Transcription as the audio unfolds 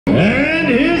And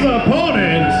his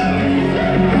opponent.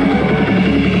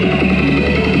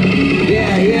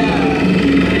 Yeah, yeah.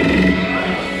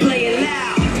 Play it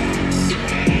loud.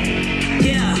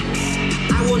 Yeah.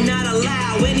 I will not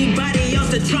allow anybody else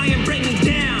to try and break me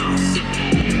down.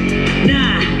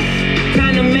 Nah.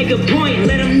 Trying to make a point.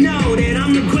 Let them know that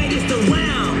I'm the greatest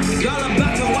around. Y'all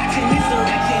about to watch an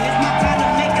insurrection. It's my time to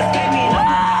make a statement.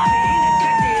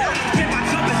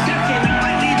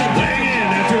 Weighing in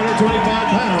at 225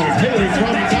 pounds, hailing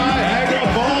from Niagara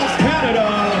Falls, Canada,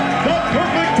 the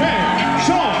Perfect 10,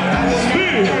 Shawn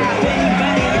Spears.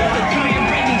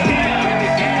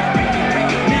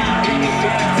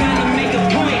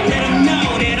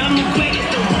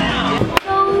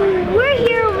 So we're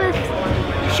here with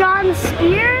Shawn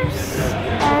Spears,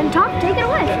 and Tom, take it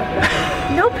away.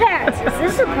 No pants. Is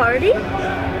this a party?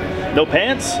 No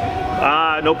pants?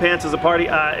 No pants is a party.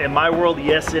 In my world,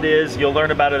 yes it is. You'll learn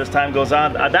about it as time goes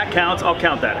on. That counts. I'll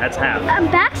count that. That's half.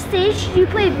 Backstage, do you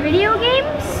play video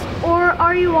games, or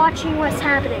are you watching what's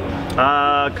happening?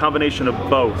 Combination of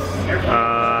both.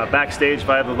 Backstage, if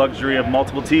I have the luxury of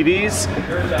multiple TVs,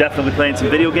 definitely playing some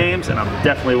video games, and I'm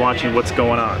definitely watching what's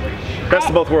going on. Best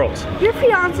of both worlds. Your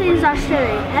fiance is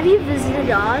Australian. Have you visited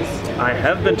Oz? I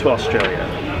have been to Australia.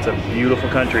 It's a beautiful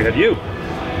country. Have you?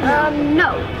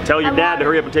 No. Tell your dad to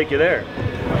hurry up and take you there.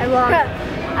 I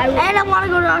want to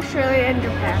go to Australia and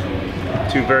Japan.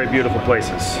 Two very beautiful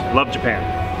places. Love Japan.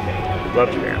 Love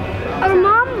Japan. Our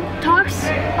mom talks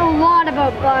a lot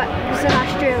about bugs in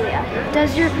Australia.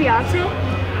 Does your fiance?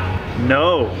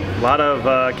 No. A lot of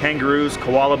kangaroos,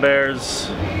 koala bears,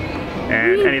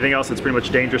 and anything else that's pretty much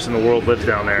dangerous in the world lives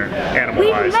down there,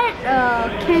 animal-wise. We met a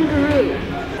kangaroo.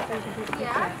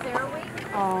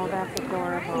 Oh, that's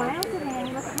adorable.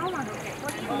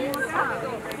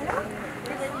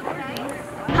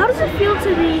 How does it feel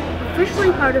to be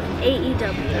officially part of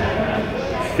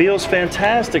AEW? Feels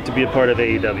fantastic to be a part of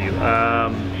AEW.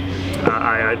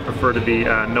 I'd prefer to be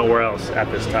nowhere else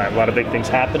at this time. A lot of big things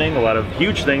happening, a lot of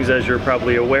huge things, as you're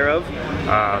probably aware of.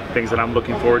 Things that I'm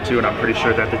looking forward to, and I'm pretty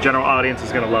sure that the general audience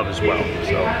is going to love as well.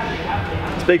 So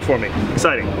it's big for me.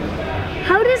 Exciting.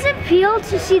 How does it feel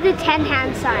to see the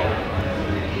 10-hand sign?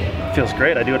 Feels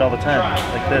great. I do it all the time,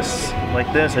 like this,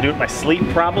 like this. I do it in my sleep,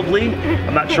 probably.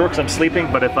 I'm not sure because I'm sleeping,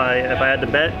 but if I had to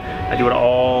bet, I do it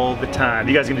all the time.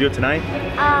 You guys gonna do it tonight?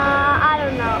 I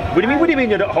don't know. What do you mean? What do you mean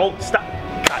you don't? Hold, stop.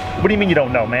 God, what do you mean you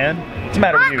don't know, man? What's the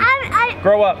matter with you?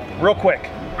 Grow up, real quick.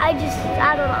 I don't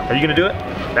know. Are you gonna do it?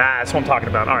 That's what I'm talking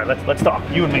about. All right, let's talk.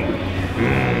 You and me.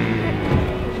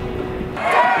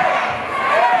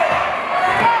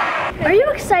 Are you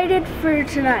excited for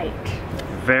tonight?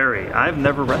 Very. I've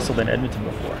never wrestled in Edmonton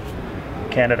before.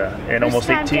 Canada in almost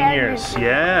 18 years.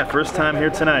 Yeah, first time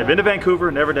here tonight. Been to Vancouver,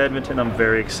 never to Edmonton. I'm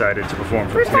very excited to perform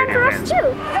for Canadian fans. First time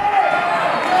for us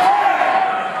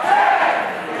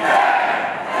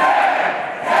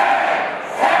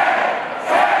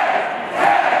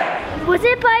too. Was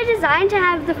it by design to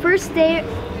have the first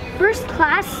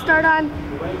class start on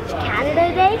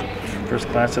Canada Day? First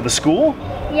class of the school?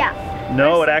 Yeah.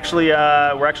 No, it actually,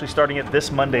 we're actually starting it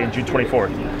this Monday, June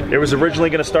 24th. It was originally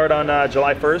going to start on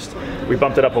July 1st. We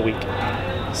bumped it up a week.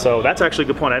 So that's actually a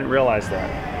good point. I didn't realize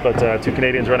that. But two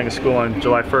Canadians running a school on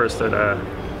July 1st,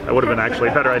 that would have been actually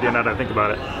a better idea now that I think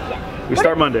about it. We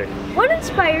start Monday. What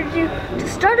inspired you to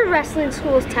start a wrestling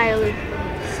school as Tyler?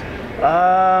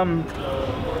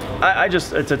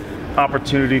 It's an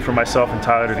opportunity for myself and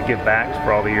Tyler to give back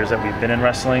for all the years that we've been in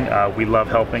wrestling. We love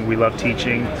helping, we love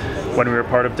teaching. When we were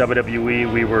part of WWE,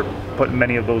 we were put in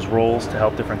many of those roles to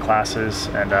help different classes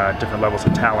and different levels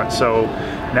of talent. So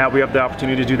now we have the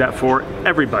opportunity to do that for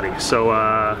everybody. So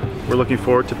we're looking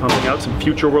forward to pumping out some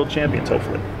future world champions,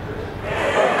 hopefully.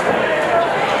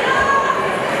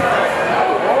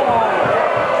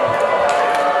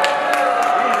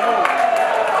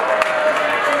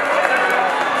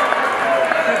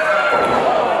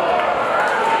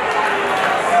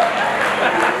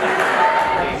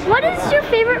 What is your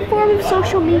favorite form of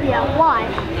social media? Why?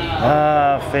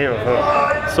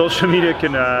 Social media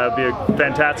can be a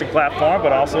fantastic platform,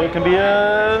 but also it can be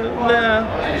a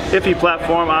iffy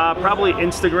platform. Probably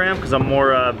Instagram, because I'm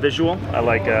more visual. I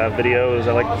like videos,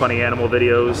 I like funny animal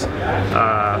videos,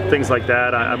 things like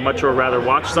that. I'd much rather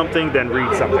watch something than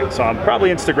read something. So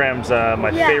probably Instagram's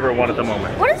my favorite one at the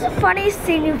moment. What is the funniest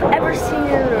thing you've ever seen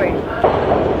in the ring?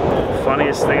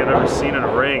 Funniest thing I've ever seen in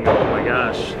a ring, oh my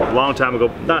gosh. A long time ago,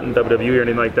 not in WWE or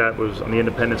anything like that, was on the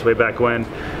Independence way back when.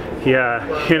 He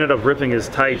ended up ripping his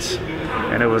tights,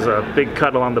 and it was a big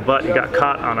cut along the butt. He got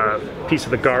caught on a piece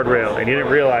of the guardrail, and he didn't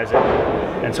realize it.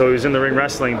 And so he was in the ring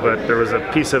wrestling, but there was a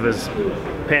piece of his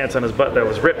pants on his butt that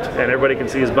was ripped, and everybody can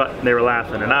see his butt, and they were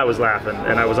laughing, and I was laughing,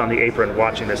 and I was on the apron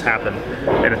watching this happen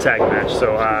in a tag match.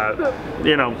 So,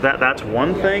 you know, that's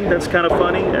one thing that's kind of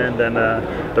funny, and then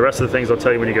the rest of the things I'll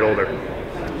tell you when you get older.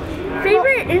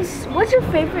 What's your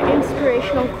favorite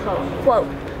inspirational quote?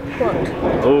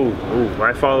 Oh,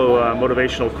 I follow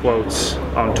motivational quotes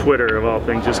on Twitter of all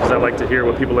things, just because I like to hear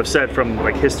what people have said from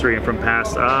like history and from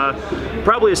past.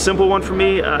 Probably a simple one for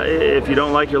me. If you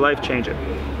don't like your life, change it.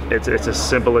 It's as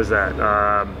simple as that.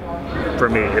 For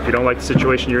me, if you don't like the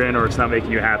situation you're in or it's not making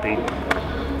you happy,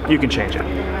 you can change it.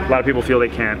 A lot of people feel they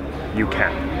can't. You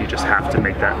can. You just have to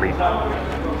make that leap.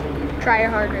 Try your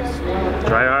hardest.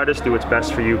 Try your hardest. Do what's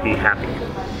best for you. Be happy.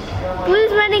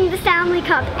 Blues winning the Stanley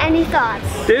Cup. Any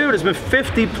thoughts? Dude, it's been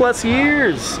 50 plus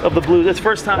years of the Blues. It's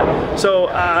first time. So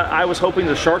I was hoping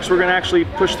the Sharks were going to actually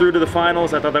push through to the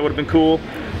finals. I thought that would have been cool.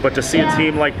 But to see a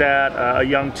team like that, a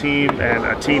young team, and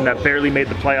a team that barely made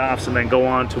the playoffs and then go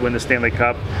on to win the Stanley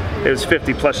Cup, it was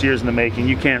 50 plus years in the making.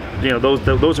 You can't, you know,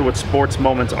 those are what sports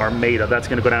moments are made of. That's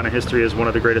going to go down in history as one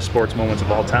of the greatest sports moments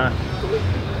of all time.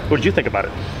 What did you think about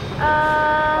it?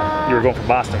 You were going for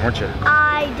Boston, weren't you?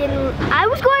 I didn't. I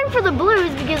was going for the Blues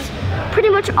because pretty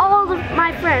much all of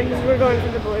my friends were going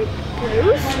for the Blues.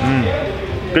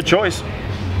 Good choice.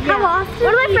 How often?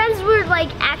 One of my friends were like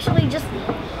actually just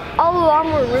all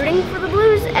along were rooting for the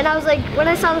Blues, and I was like, when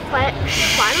I saw the finals,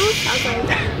 I was like,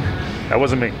 that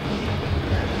wasn't me.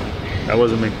 That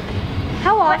wasn't me.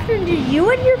 How often do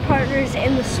you and your partners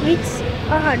in the Sweets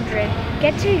 100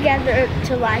 get together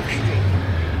to live stream?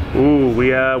 Ooh,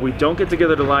 we don't get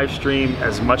together to live stream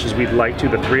as much as we'd like to,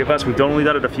 the three of us. We've only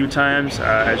done it a few times.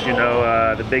 As you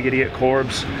know, the big idiot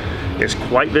Corbs is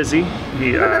quite busy.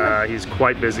 He's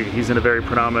quite busy. He's in a very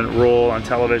predominant role on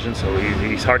television, so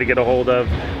he's hard to get a hold of.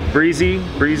 Breezy,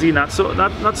 not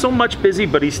so much busy,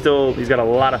 but he's got a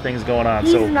lot of things going on.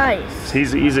 He's so nice.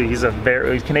 He's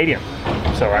Canadian,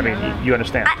 so I mean you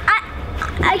understand.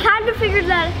 I kind of figured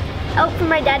that out from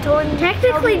my dad. Told him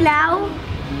technically now.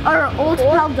 Our old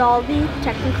pal Dolby,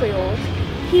 technically old,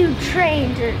 he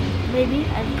trained, or maybe,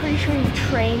 I'm pretty sure he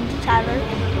trained Tyler.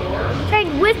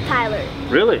 Trained with Tyler.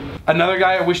 Really? Another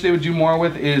guy I wish they would do more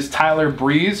with is Tyler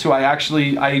Breeze, who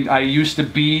I used to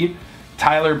be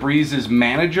Tyler Breeze's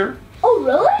manager. Oh,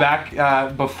 really?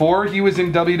 Back before he was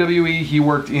in WWE, he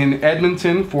worked in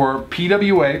Edmonton for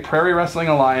PWA, Prairie Wrestling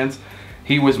Alliance.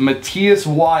 He was Matthias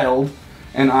Wild.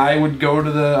 And I would go to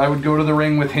the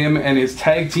ring with him and his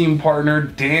tag team partner,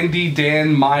 Dandy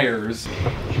Dan Myers.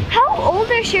 How old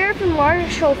are Sheriff and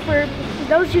Marshall for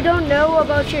those who don't know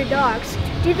about your dogs?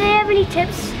 Do they have any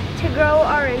tips to grow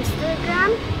our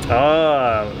Instagram?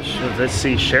 Let's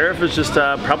see. Sheriff is just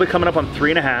probably coming up on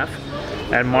 3.5,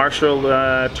 and Marshall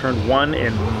turned 1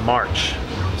 in March.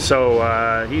 So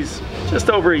he's just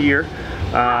over a year.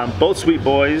 Both sweet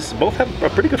boys, both have a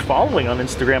pretty good following on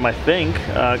Instagram, I think,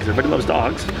 because everybody loves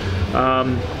dogs.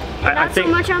 I think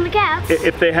so much on the cats.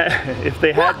 If they had, if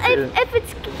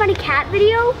it's a funny cat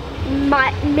video,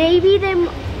 maybe they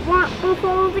will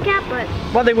follow the cat. But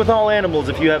one thing with all animals,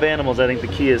 if you have animals, I think the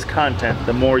key is content.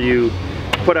 The more you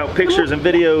put out pictures and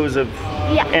videos of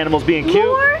animals being cute,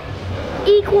 more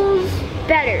equals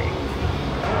better.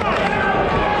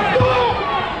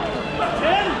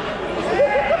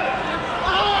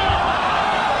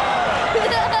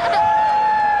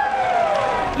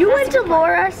 You went to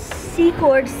Laura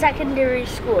Secord Secondary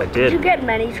School. I did. Did you get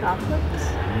many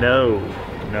chocolates? No,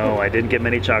 I didn't get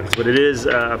many chocolates, but it is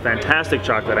a fantastic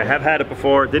chocolate. I have had it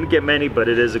before. Didn't get many, but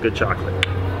it is a good chocolate.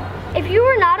 If you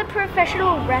were not a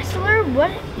professional wrestler,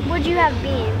 what would you have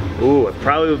been? Ooh, it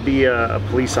probably would be a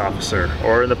police officer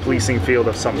or in the policing field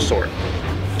of some sort.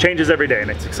 Changes every day, and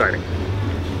it's exciting.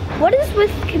 What is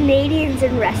with Canadians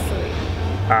in wrestling?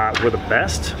 We're the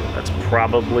best. That's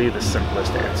probably the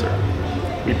simplest answer.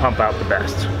 We pump out the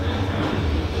best.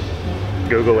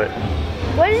 Google it.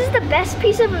 What is the best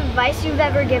piece of advice you've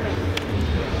ever given?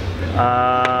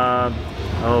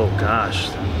 Oh gosh,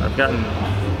 I've gotten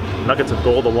nuggets of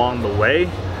gold along the way.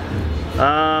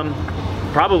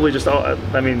 Probably just,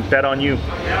 bet on you.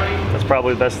 That's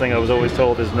probably the best thing I was always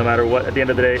told is no matter what, at the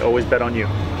end of the day, always bet on you.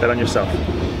 Bet on yourself.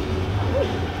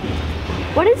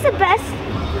 What is the best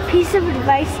piece of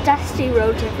advice Dusty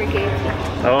Rhodes ever gave you?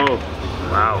 Oh,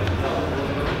 wow.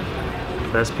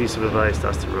 Best piece of advice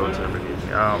Dusty Rhodes ever gave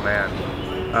me. Oh man.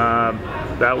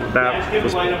 That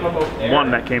was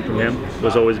one that came from him,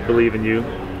 was always believe in you.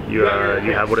 You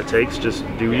have what it takes, just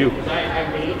do you.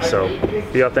 So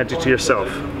be authentic to yourself.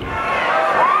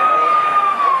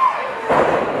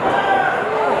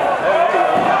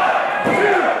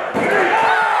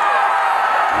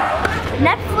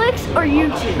 Netflix or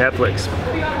YouTube? Netflix.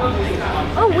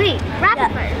 Oh wait,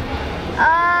 rapid fire.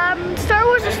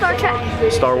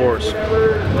 Star Wars.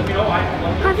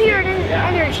 Coffee or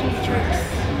energy drinks?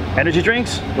 Energy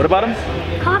drinks? What about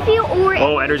them? Coffee or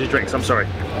Oh, energy drinks. I'm sorry.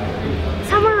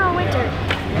 summer or winter?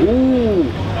 Ooh.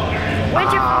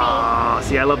 Winter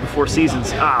See, I love the 4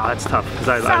 seasons. That's tough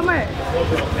because for me. Summer.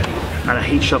 I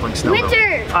hate shoveling snow.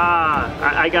 Winter.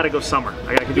 I gotta go summer.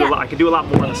 I can do a lot. I can do a lot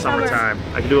more in the summertime.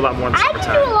 I can do a lot more in the I summertime.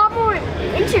 can do a lot more in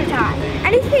winter time.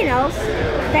 Anything else?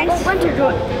 Thanks. Winter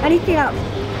joy. Anything else?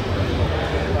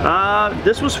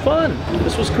 This was fun.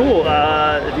 This was cool.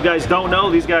 If you guys don't know,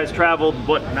 these guys traveled,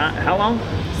 how long?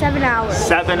 7 hours.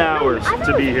 7 hours I thought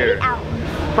to it be was here. 8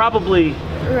 hours. Probably.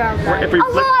 Around that. Every- A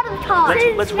lot of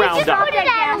time. let's round up. It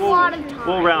at a lot of time.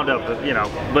 We'll round up, you know.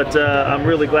 But I'm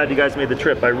really glad you guys made the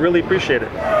trip. I really appreciate it.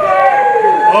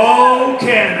 Oh,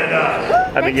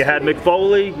 Canada. I mean, you had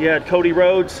McFoley, you had Cody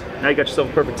Rhodes. Now you got yourself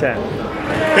a perfect 10.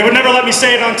 They would never let me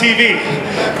say it on TV.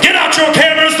 Get out your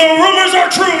cameras, the rumors are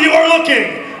true. You are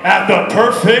looking at the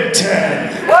perfect 10.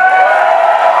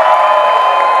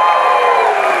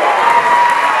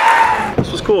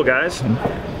 This was cool, guys.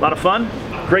 A lot of fun.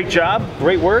 Great job.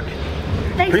 Great work.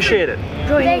 Thanks Appreciate it.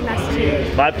 for joining us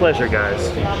today. My pleasure, guys.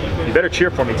 You better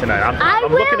cheer for me tonight.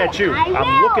 I'm looking at you.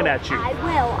 I'm looking at you. I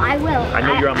will. I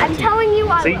know you're on my team. I'm telling you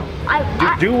I See?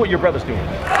 will. Do what your brother's doing.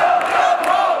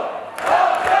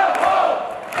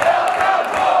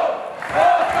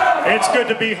 It's good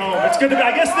to be home. It's good to be.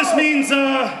 I guess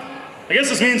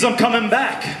this means I'm coming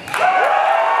back.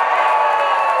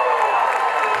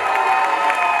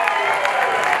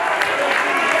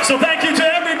 So thank you to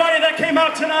everybody that came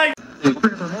out tonight.